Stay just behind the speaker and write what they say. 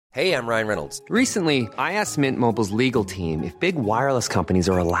Hey, I'm Ryan Reynolds. Recently, I asked Mint Mobile's legal team if big wireless companies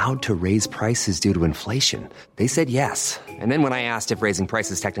are allowed to raise prices due to inflation. They said yes. And then when I asked if raising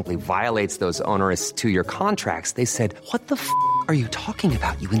prices technically violates those onerous two-year contracts, they said, "What the f*** are you talking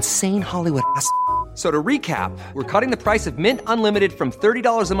about, you insane Hollywood ass?" So to recap, we're cutting the price of Mint Unlimited from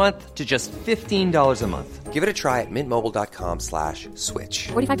 $30 a month to just $15 a month. Give it a try at mintmobile.com/switch.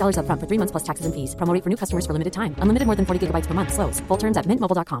 $45 up front for 3 months plus taxes and fees. Promo rate for new customers for limited time. Unlimited more than 40 gigabytes per month. Slows full terms at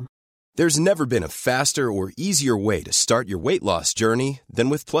mintmobile.com. There's never been a faster or easier way to start your weight loss journey than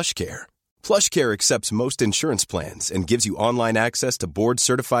with PlushCare. PlushCare accepts most insurance plans and gives you online access to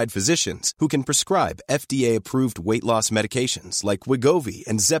board-certified physicians who can prescribe FDA-approved weight loss medications like Wegovy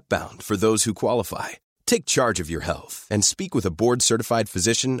and Zepbound for those who qualify. Take charge of your health and speak with a board-certified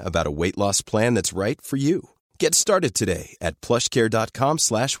physician about a weight loss plan that's right for you. Get started today at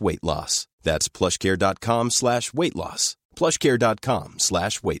plushcare.com/weight loss. That's plushcare.com/weight loss.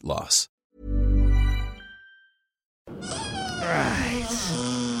 plushcare.com/weight loss. Right.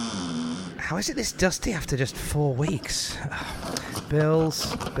 How is it this dusty after just 4 weeks?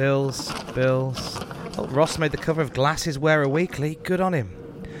 Bills. Oh, Ross made the cover of Glasses Wearer Weekly. Good on him.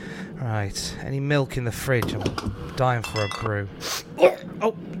 Right. Any milk in the fridge? I'm dying for a brew.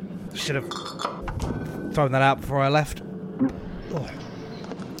 Oh, should have thrown that out before I left.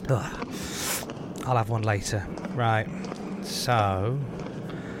 I'll have one later. Right. So,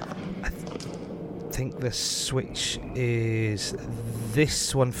 I think the switch is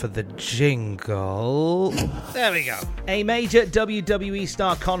this one for the jingle. There we go. A major WWE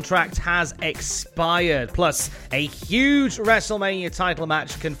star contract has expired, plus a huge WrestleMania title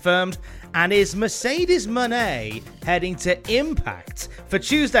match confirmed. And is Mercedes Moné heading to Impact for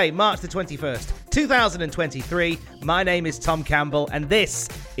Tuesday, March the 21st, 2023? My name is Tom Campbell, and this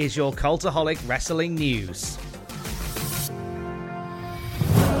is your Cultaholic Wrestling News.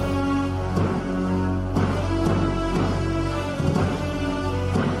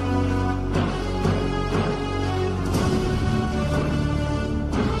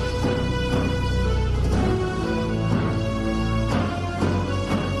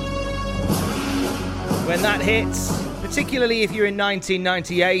 When that hits, particularly if you're in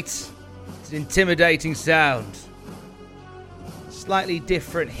 1998, it's an intimidating sound. Slightly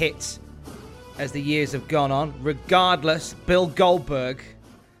different hit as the years have gone on. Regardless, Bill Goldberg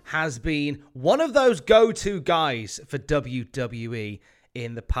has been one of those go-to guys for WWE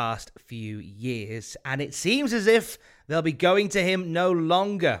in the past few years, and it seems as if they'll be going to him no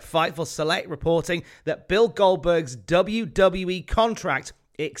longer. Fightful Select reporting that Bill Goldberg's WWE contract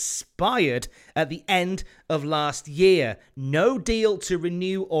expired at the end of last year. No deal to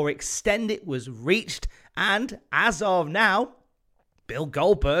renew or extend it was reached, and as of now, Bill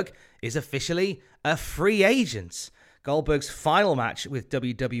Goldberg is officially a free agent. Goldberg's final match with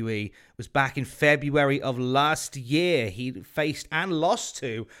WWE was back in February of last year. He faced and lost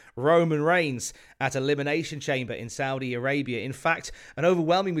to Roman Reigns at Elimination Chamber in Saudi Arabia. In fact, an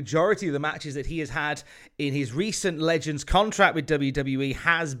overwhelming majority of the matches that he has had in his recent Legends contract with WWE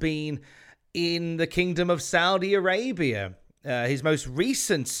has been in the Kingdom of Saudi Arabia. His most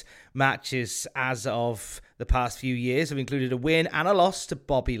recent matches as of the past few years have included a win and a loss to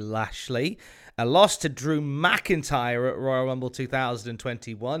Bobby Lashley, a loss to Drew McIntyre at Royal Rumble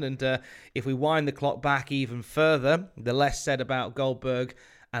 2021. And if we wind the clock back even further, the less said about Goldberg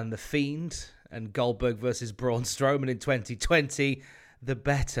and The Fiend and Goldberg versus Braun Strowman in 2020, the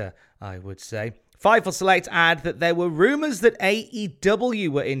better, I would say. Fightful Select add that there were rumors that AEW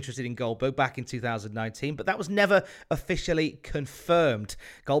were interested in Goldberg back in 2019, but that was never officially confirmed.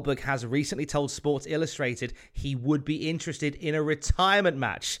 Goldberg has recently told Sports Illustrated he would be interested in a retirement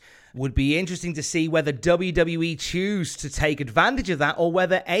match. Would be interesting to see whether WWE choose to take advantage of that or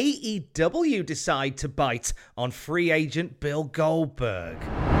whether AEW decide to bite on free agent Bill Goldberg.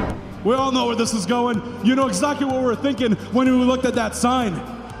 We all know where this is going. You know exactly what we're thinking when we looked at that sign.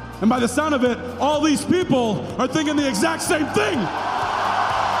 And by the sound of it, all these people are thinking the exact same thing.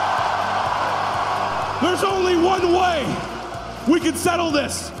 There's only one way we can settle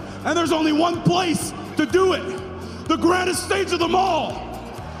this. And there's only one place to do it. The grandest stage of them all.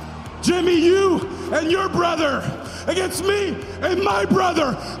 Jimmy, you and your brother against me and my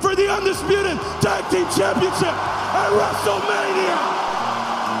brother for the Undisputed Tag Team Championship at WrestleMania.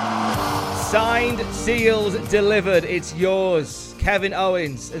 Signed, sealed, delivered. It's yours. Kevin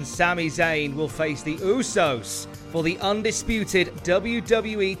Owens and Sami Zayn will face the Usos for the undisputed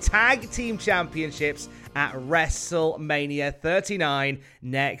WWE Tag Team Championships at WrestleMania 39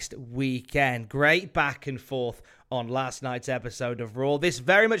 next weekend. Great back and forth on last night's episode of Raw. This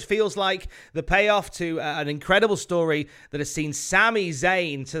very much feels like the payoff to an incredible story that has seen Sami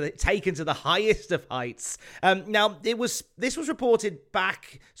Zayn taken to the highest of heights. Now, this was reported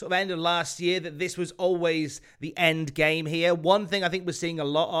back sort of end of last year that this was always the end game here. One thing I think we're seeing a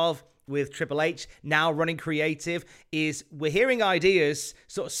lot of with Triple H now running creative is we're hearing ideas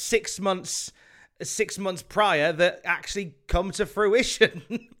sort of 6 months prior that actually come to fruition.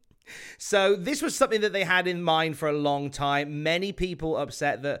 So this was something that they had in mind for a long time. Many people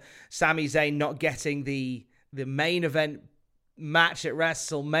upset that Sami Zayn not getting the main event match at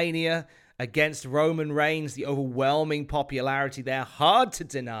WrestleMania against Roman Reigns, the overwhelming popularity there, hard to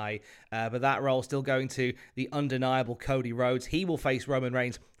deny, but that role still going to the undeniable Cody Rhodes. He will face Roman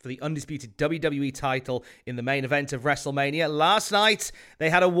Reigns for the undisputed WWE title in the main event of WrestleMania. Last night,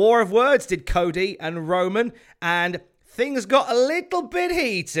 they had a war of words, did Cody and Roman, and things got a little bit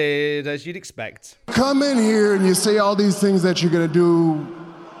heated, as you'd expect. Come in here and you say all these things that you're going to do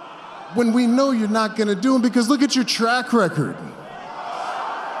when we know you're not going to do them, because look at your track record.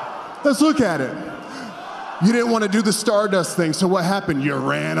 Let's look at it. You didn't want to do the Stardust thing, so what happened? You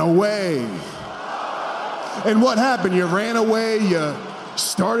ran away. And what happened? You ran away, you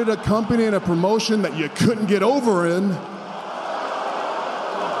started a company and a promotion that you couldn't get over in,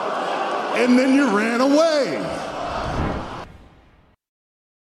 and then you ran away.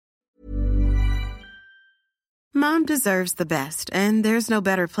 Mom deserves the best, and there's no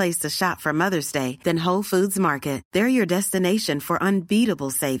better place to shop for Mother's Day than Whole Foods Market. They're your destination for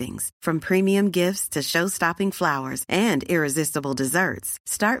unbeatable savings, from premium gifts to show-stopping flowers and irresistible desserts.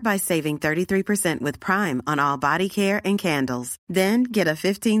 Start by saving 33% with Prime on all body care and candles. Then get a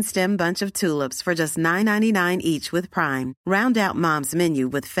 15-stem bunch of tulips for just $9.99 each with Prime. Round out Mom's menu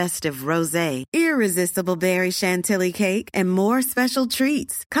with festive rosé, irresistible berry chantilly cake, and more special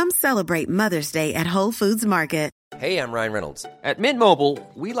treats. Come celebrate Mother's Day at Whole Foods Market. Hey, I'm Ryan Reynolds. At Mint Mobile,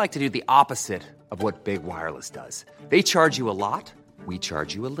 we like to do the opposite of what Big Wireless does. They charge you a lot, we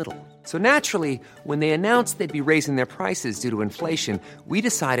charge you a little. So naturally, when they announced they'd be raising their prices due to inflation, we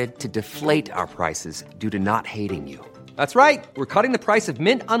decided to deflate our prices due to not hating you. That's right. We're cutting the price of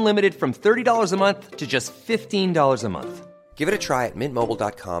Mint Unlimited from $30 a month to just $15 a month. Give it a try at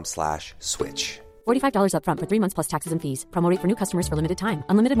mintmobile.com/switch. $45 up front for 3 months plus taxes and fees. Promo rate for new customers for limited time.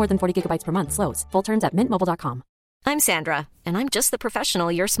 Unlimited more than 40 gigabytes per month slows. Full terms at mintmobile.com. I'm Sandra, and I'm just the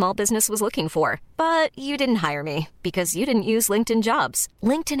professional your small business was looking for. But you didn't hire me because you didn't use LinkedIn Jobs.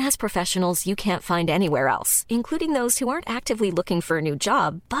 LinkedIn has professionals you can't find anywhere else, including those who aren't actively looking for a new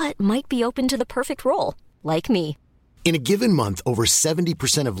job, but might be open to the perfect role, like me. In a given month, over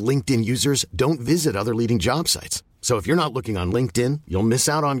 70% of LinkedIn users don't visit other leading job sites. So if you're not looking on LinkedIn, you'll miss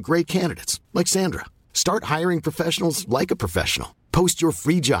out on great candidates like Sandra. Start hiring professionals like a professional. Post your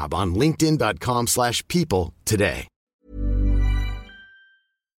free job on linkedin.com/people today.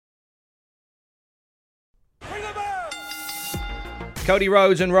 Cody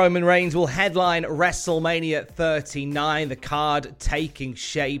Rhodes and Roman Reigns will headline WrestleMania 39, the card taking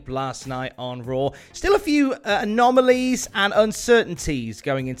shape last night on Raw. Still a few anomalies and uncertainties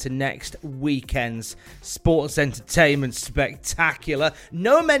going into next weekend's sports entertainment spectacular.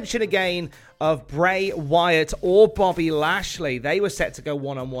 No mention again of Bray Wyatt or Bobby Lashley. They were set to go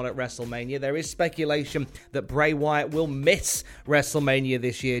one-on-one at WrestleMania. There is speculation that Bray Wyatt will miss WrestleMania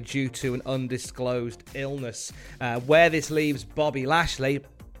this year due to an undisclosed illness. Where this leaves Bobby Lashley,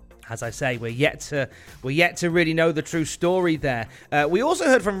 as I say, we're yet to really know the true story there. We also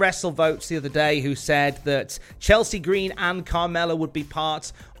heard from WrestleVotes the other day, who said that Chelsea Green and Carmella would be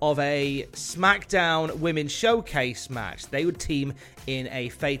part of a SmackDown Women's Showcase match. They would team in a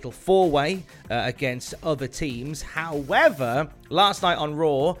fatal four-way against other teams. However, last night on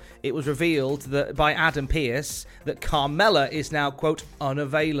Raw, it was revealed that by Adam Pearce that Carmella is now, quote,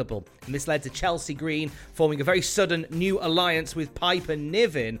 unavailable. And this led to Chelsea Green forming a very sudden new alliance with Piper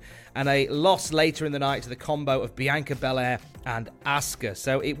Niven, and a loss later in the night to the combo of Bianca Belair and Asuka.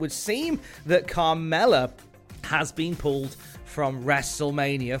 So it would seem that Carmella has been pulled from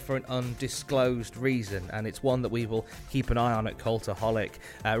WrestleMania for an undisclosed reason, and it's one that we will keep an eye on at Cultaholic.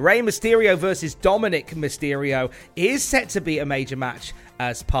 Rey Mysterio versus Dominik Mysterio is set to be a major match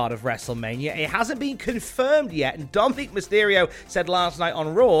as part of WrestleMania. It hasn't been confirmed yet, and Dominik Mysterio said last night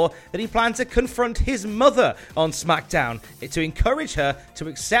on Raw that he planned to confront his mother on SmackDown to encourage her to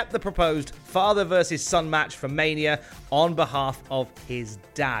accept the proposed father versus son match for Mania on behalf of his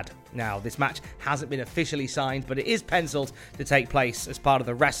dad. Now, this match hasn't been officially signed, but it is penciled to take place as part of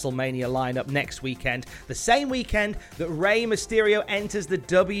the WrestleMania lineup next weekend, the same weekend that Rey Mysterio enters the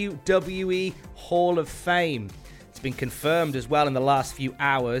WWE Hall of Fame. It's been confirmed as well in the last few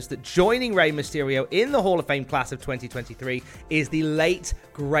hours that joining Rey Mysterio in the Hall of Fame class of 2023 is the late,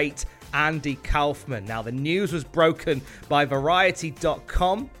 great Andy Kaufman. Now, the news was broken by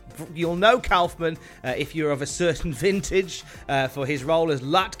Variety.com. You'll know Kaufman if you're of a certain vintage for his role as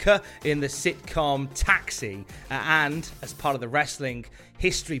Latka in the sitcom Taxi. And as part of the wrestling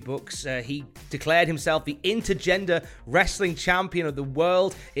history books, he declared himself the intergender wrestling champion of the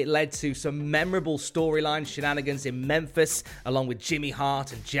world. It led to some memorable storyline shenanigans in Memphis, along with Jimmy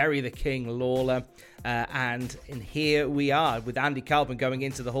Hart and Jerry the King Lawler. And here we are with Andy Kaufman going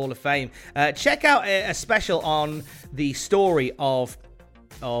into the Hall of Fame. Check out a special on the story of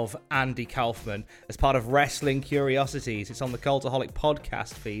Andy Kaufman as part of Wrestling Curiosities. It's on the Cultaholic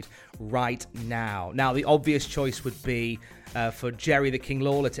podcast feed right now. Now, the obvious choice would be for Jerry the King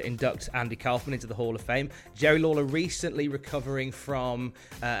Lawler to induct Andy Kaufman into the Hall of Fame. Jerry Lawler recently recovering from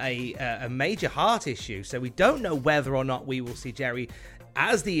a major heart issue, so we don't know whether or not we will see Jerry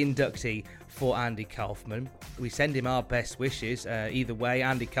as the inductee for Andy Kaufman. We send him our best wishes. Either way,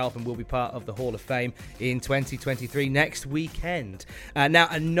 Andy Kaufman will be part of the Hall of Fame in 2023 next weekend. Now,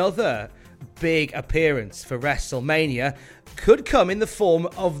 another big appearance for WrestleMania could come in the form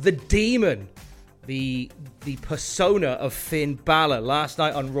of the Demon, the persona of Finn Balor. Last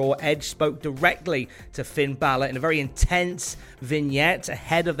night on Raw, Edge spoke directly to Finn Balor in a very intense vignette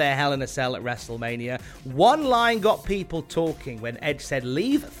ahead of their Hell in a Cell at WrestleMania. One line got people talking when Edge said,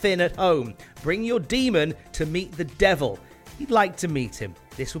 "Leave Finn at home. Bring your demon to meet the devil." He'd like to meet him.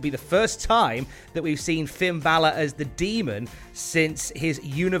 This will be the first time that we've seen Finn Balor as the Demon since his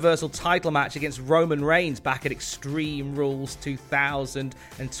Universal title match against Roman Reigns back at Extreme Rules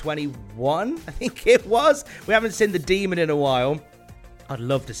 2021, I think it was. We haven't seen the Demon in a while. I'd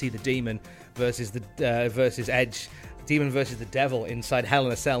love to see the Demon versus Edge. Demon versus the Devil inside Hell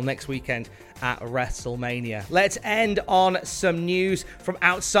in a Cell next weekend at WrestleMania. Let's end on some news from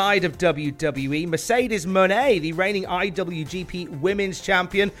outside of WWE. Mercedes Moné, the reigning IWGP Women's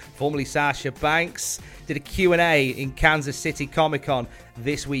Champion, formerly Sasha Banks, did a Q&A in Kansas City Comic-Con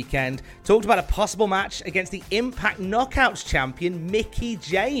this weekend. Talked about a possible match against the Impact Knockouts champion, Mickie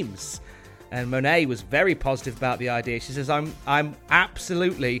James. And Monet was very positive about the idea. She says, I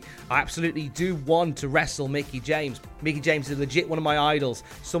absolutely do want to wrestle Mickie James. Mickie James is legit one of my idols,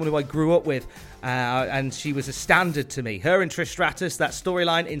 someone who I grew up with, and she was a standard to me. Her and Trish Stratus, that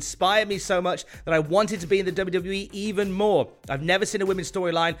storyline inspired me so much that I wanted to be in the WWE even more. I've never seen a women's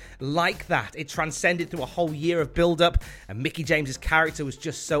storyline like that. It transcended through a whole year of build-up, and Mickie James's character was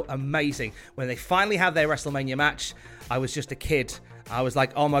just so amazing. When they finally had their WrestleMania match, I was just a kid. I was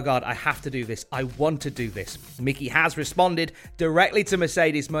like, oh my God, I have to do this. I want to do this. Mickie has responded directly to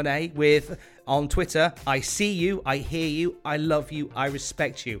Mercedes Moné with, on Twitter, "I see you, I hear you, I love you, I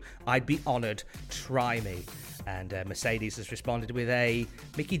respect you. I'd be honored. Try me." And Mercedes has responded with a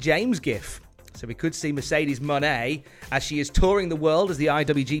Mickie James gif. So we could see Mercedes Moné, as she is touring the world as the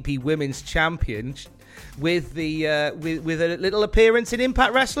IWGP Women's Champion, with a little appearance in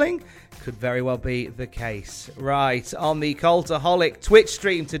Impact Wrestling. Could very well be the case. Right, on the Cultaholic Twitch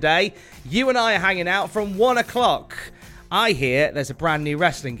stream today, you and I are hanging out from 1 o'clock. I hear there's a brand new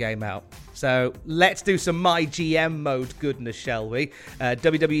wrestling game out. So let's do some My GM mode goodness, shall we?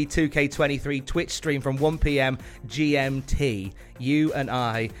 WWE 2K23 Twitch stream from 1 p.m. GMT. You and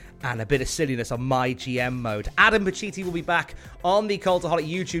I, and a bit of silliness on My GM mode. Adam Pacitti will be back on the Cultaholic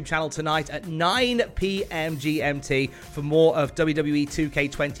YouTube channel tonight at 9 p.m. GMT for more of WWE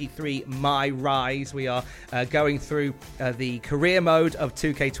 2K23 My Rise. We are going through the career mode of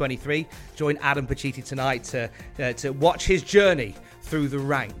 2K23. Join Adam Pacitti tonight to watch his journey through the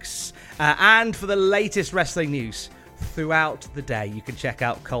ranks. And for the latest wrestling news throughout the day, you can check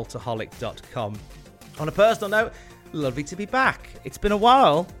out cultaholic.com. On a personal note, lovely to be back. It's been a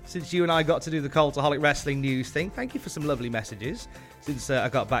while since you and I got to do the Cultaholic Wrestling News thing. Thank you for some lovely messages since I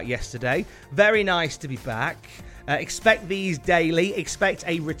got back yesterday. Very nice to be back. Expect these daily. Expect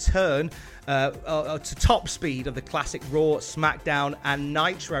a return to top speed of the classic Raw, SmackDown and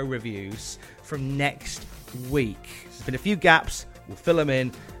Nitro reviews from next week. There's been a few gaps. We'll fill them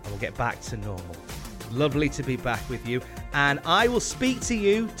in and we'll get back to normal. Lovely to be back with you. And I will speak to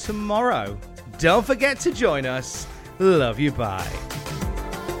you tomorrow. Don't forget to join us. Love you, bye.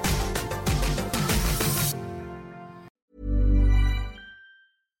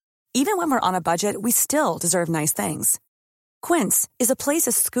 Even when we're on a budget, we still deserve nice things. Quince is a place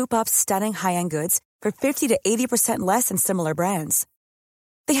to scoop up stunning high-end goods for 50 to 80% less than similar brands.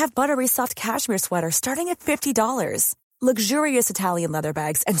 They have buttery soft cashmere sweaters starting at $50, luxurious Italian leather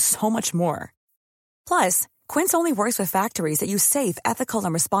bags, and so much more. Plus, Quince only works with factories that use safe, ethical,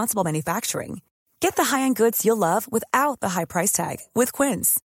 and responsible manufacturing. Get the high-end goods you'll love without the high price tag with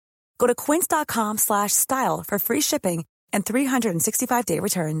Quince. Go to quince.com/style for free shipping and 365-day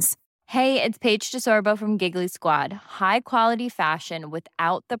returns. Hey, it's Paige DeSorbo from Giggly Squad. High quality fashion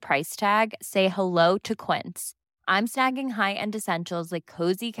without the price tag. Say hello to Quince. I'm snagging high-end essentials like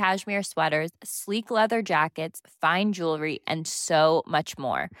cozy cashmere sweaters, sleek leather jackets, fine jewelry, and so much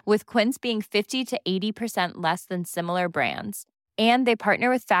more. With Quince being 50 to 80% less than similar brands. And they partner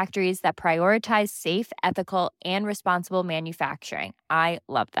with factories that prioritize safe, ethical, and responsible manufacturing. I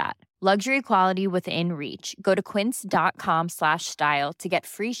love that. Luxury quality within reach. Go to quince.com/style to get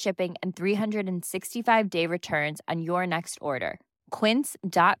free shipping and 365-day returns on your next order.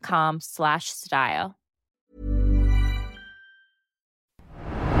 Quince.com/style.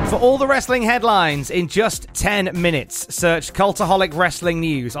 For all the wrestling headlines in just 10 minutes, search Cultaholic Wrestling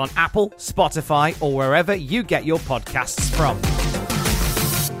News on Apple, Spotify, or wherever you get your podcasts from.